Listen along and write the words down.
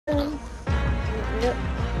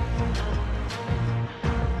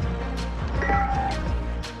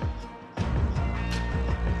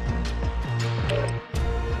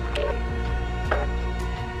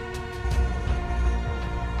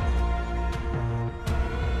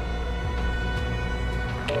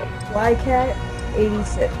YCAT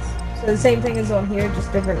 86. So the same thing as on here,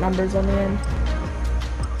 just different numbers on the end.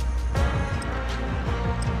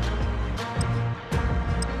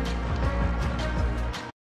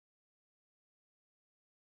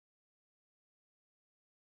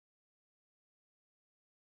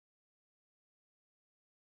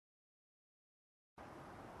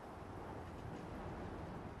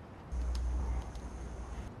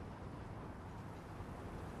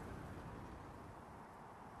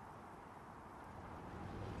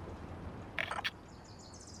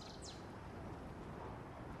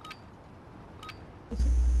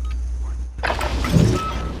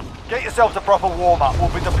 Get yourself a proper warm-up. We'll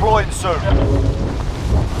be deploying soon.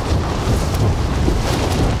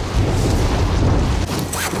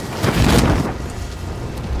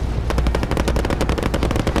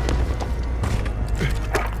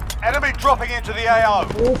 Enemy dropping into the AO.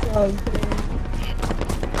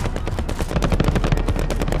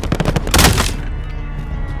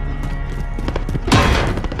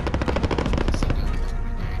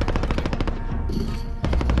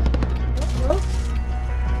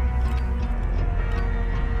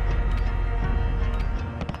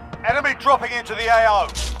 Enemy dropping into the AO.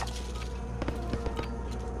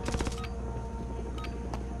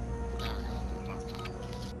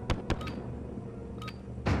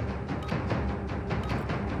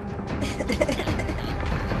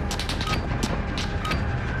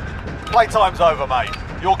 Playtime's over, mate.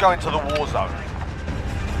 You're going to the war zone.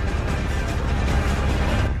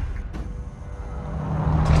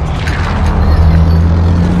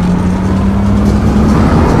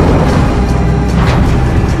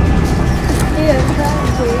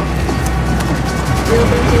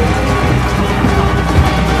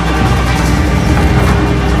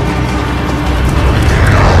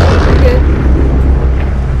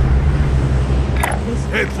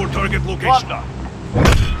 Head for target location. Plunder.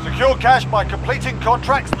 Secure cash by completing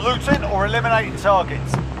contracts, looting, or eliminating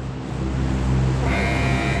targets.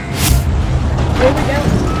 Here we go.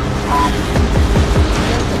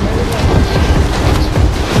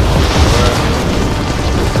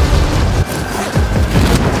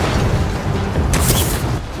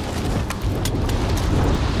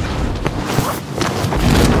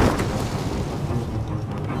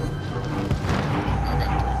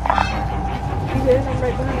 You good? I'm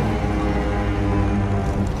right behind you.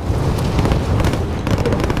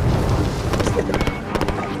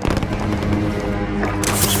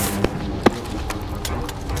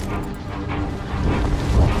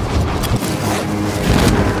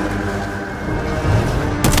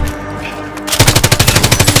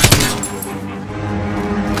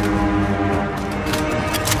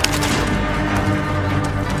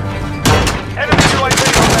 Enemy UAV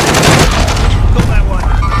on Got that one.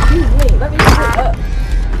 Excuse me, let me get up.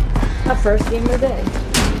 My first game of the day.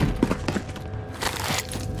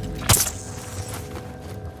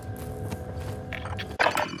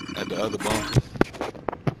 At the other bomb.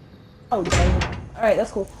 Oh, dang. Alright,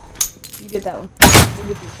 that's cool. You get that one. We'll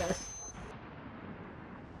get these guys.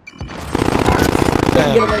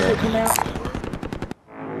 Get a right to come out.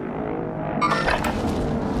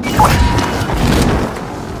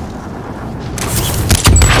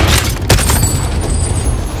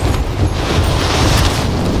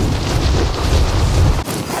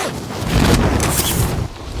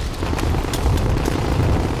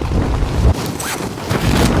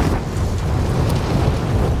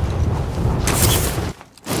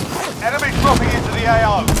 Enemy dropping into the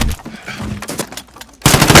AO.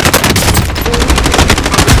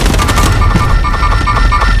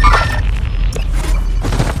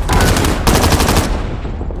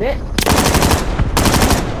 Bit.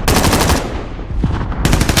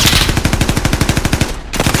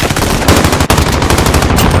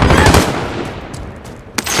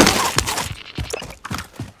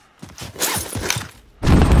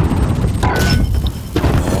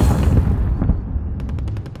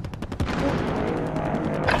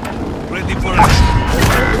 Ready for action.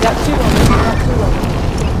 We got two on me. We got two on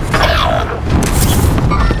me.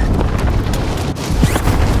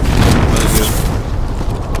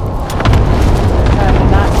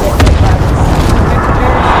 Not get hit by this.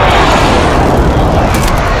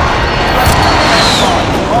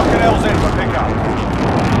 Rocket L's in for pickup.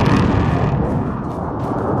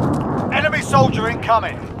 Enemy soldier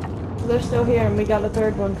incoming. They're still here, and we got a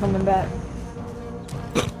third one coming back.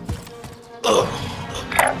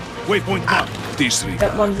 Waypoint marked. These three.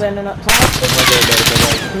 That one's landing up top.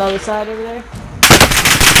 Another side over there.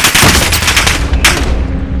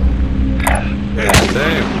 Yeah,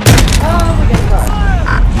 damn. Oh, we got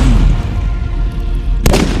caught.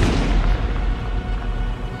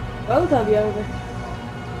 Both of you over.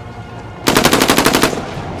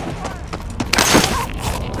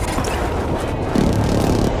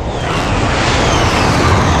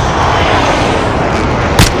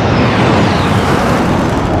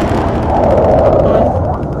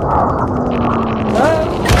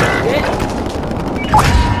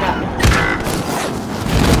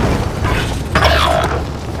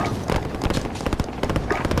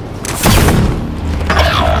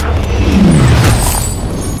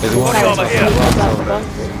 over He here. was out the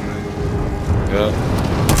bunker. Yeah.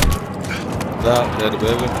 Stop, daddy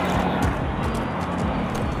baby.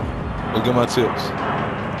 Look at my tips.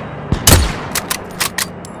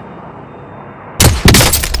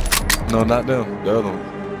 No, not them. The other one.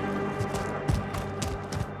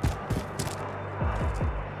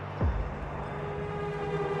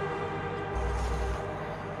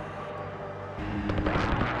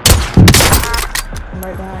 I'm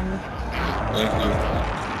right behind you. Thank you.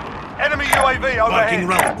 Enemy UAV Marking overhead.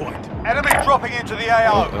 round point. Enemy dropping into the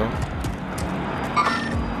AO.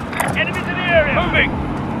 Enemies in the area. Moving.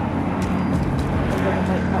 I'm gonna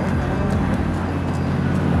fight that one.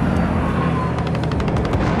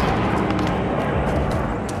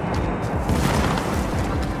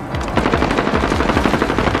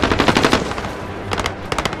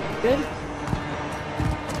 Good.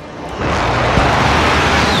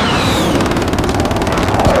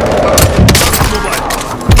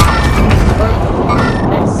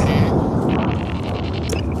 Nice.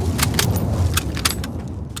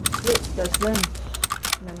 Wait, that's them.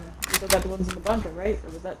 No. We still got the ones in the bunker, right? Or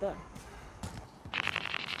was that done?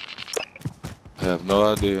 I have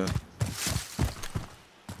no idea.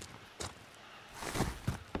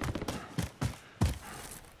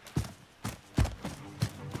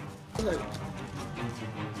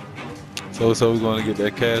 So we're gonna get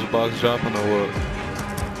that cash box jumping or what?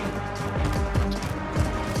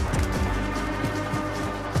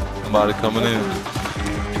 Somebody coming in.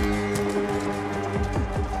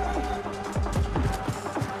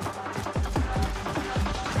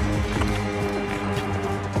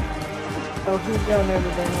 Oh, who's going over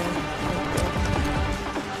there now?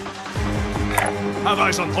 Have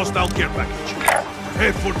eyes on hostile care package.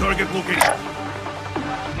 Head for target location.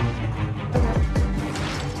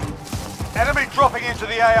 Enemy dropping into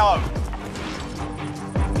the AO.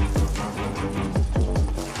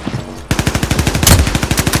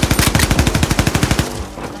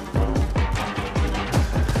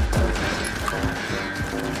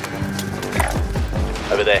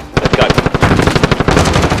 Over there. Let's go.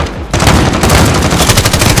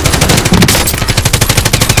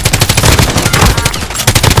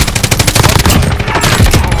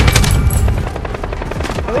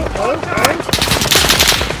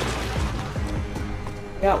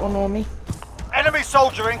 Got one on me. Enemy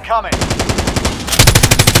soldier incoming.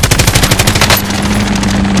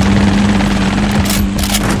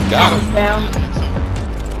 Got him. Down.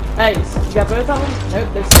 Hey, you got both of them?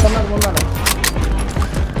 Nope, there's still another one running.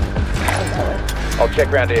 I'll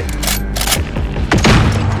check round here.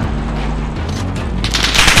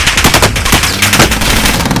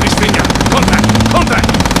 Mistinia. Contact. Contact.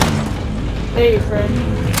 Hey, friend.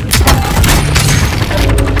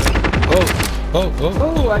 Oh.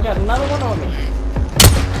 Oh, I got another one on me.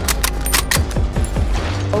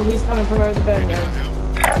 Oh, he's coming from over the boneyard.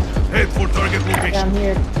 Head for target location. Down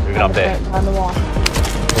here. Moving up there. Behind the wall.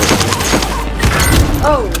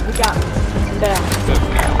 Oh, he got me. I'm down.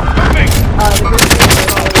 Moving. The green team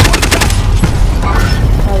is already.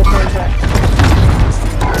 The contract.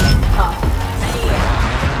 Ah.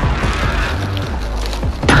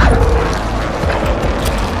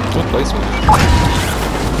 What placement?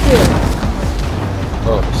 Here.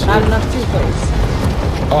 Oh, shit. Not enough to place.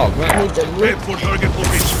 Oh, I man. need to Head loot. for target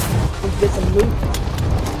location. Let's get some loot.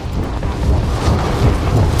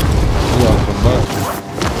 Yeah, come back.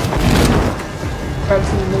 Grab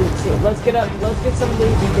some loot. See, let's get up. Let's get some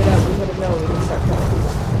loot and get up. We hit a mill. We can start coming.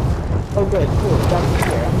 Oh, good. Cool. Got this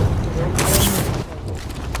here.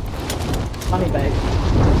 Money bag.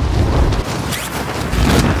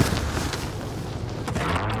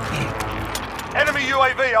 Enemy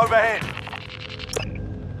UAV overhead.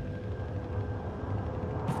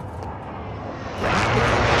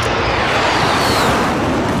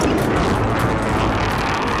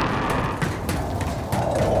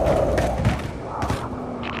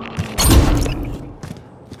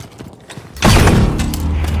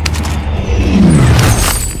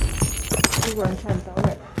 We were intense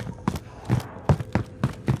already.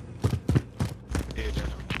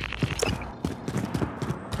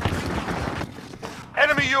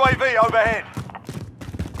 Enemy UAV overhead.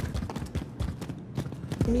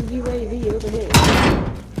 Enemy UAV over here.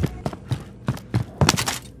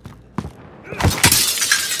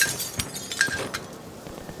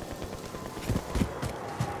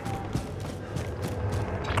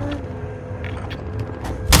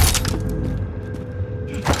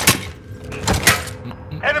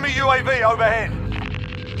 Enemy UAV overhead.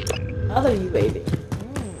 Another UAV.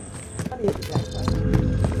 What is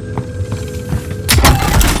that?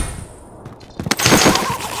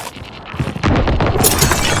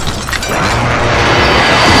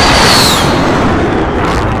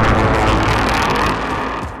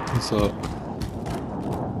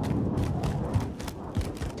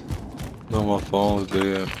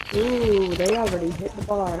 Damn. Ooh, they already hit the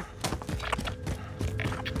bar.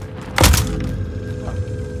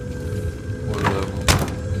 One of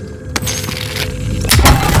them.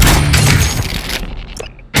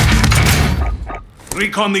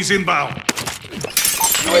 Recon these inbound.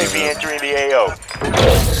 UAV entering the AO.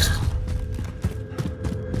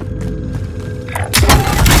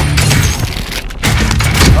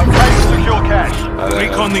 Obtain secure cash.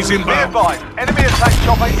 Recon these Be inbound. advised, enemy attack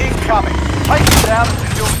chopper incoming. Take it down and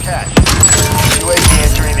secure the cash. UAV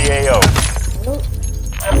entering the AO. Nope.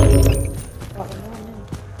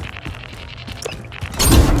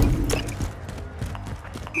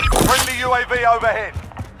 Friendly UAV overhead.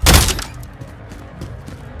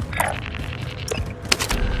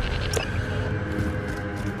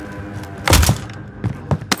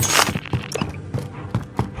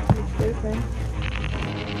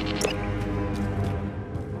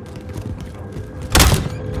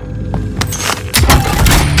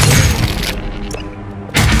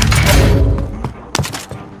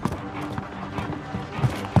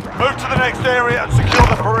 Move to the next area and secure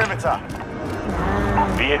the perimeter.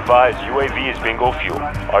 Be advised, UAV is bingo fuel.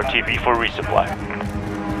 RTB for resupply.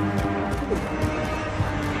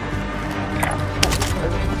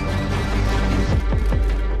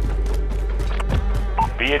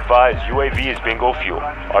 Be advised, UAV is bingo fuel.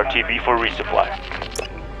 RTB for resupply.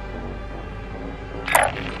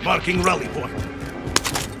 Marking rally point.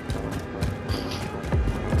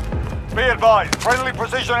 Be advised, friendly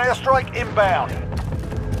precision airstrike inbound.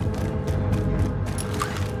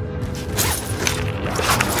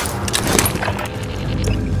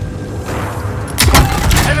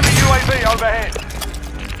 Enemy UAV overhead.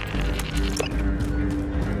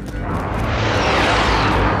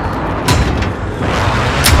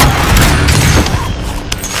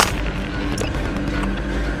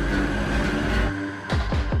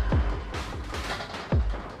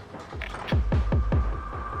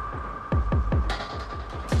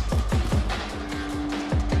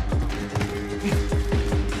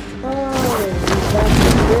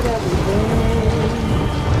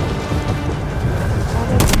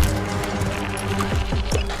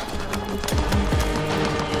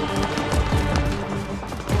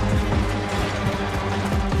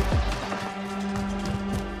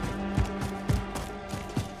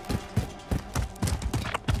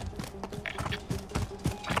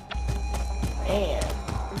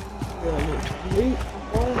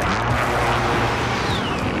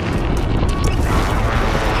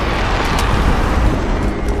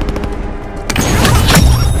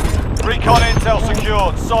 Recon intel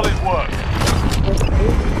secured. Solid work.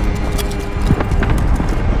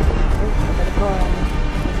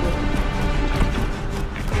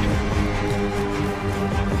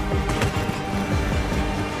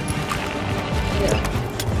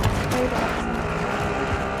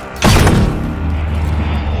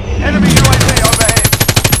 Enemy UAV overhead.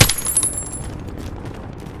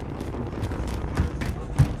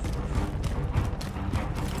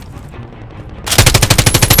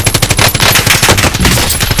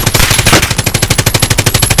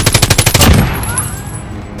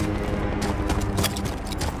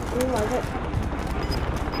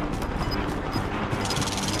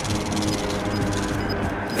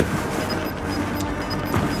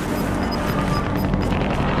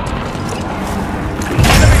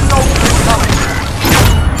 Enemy soldiers incoming.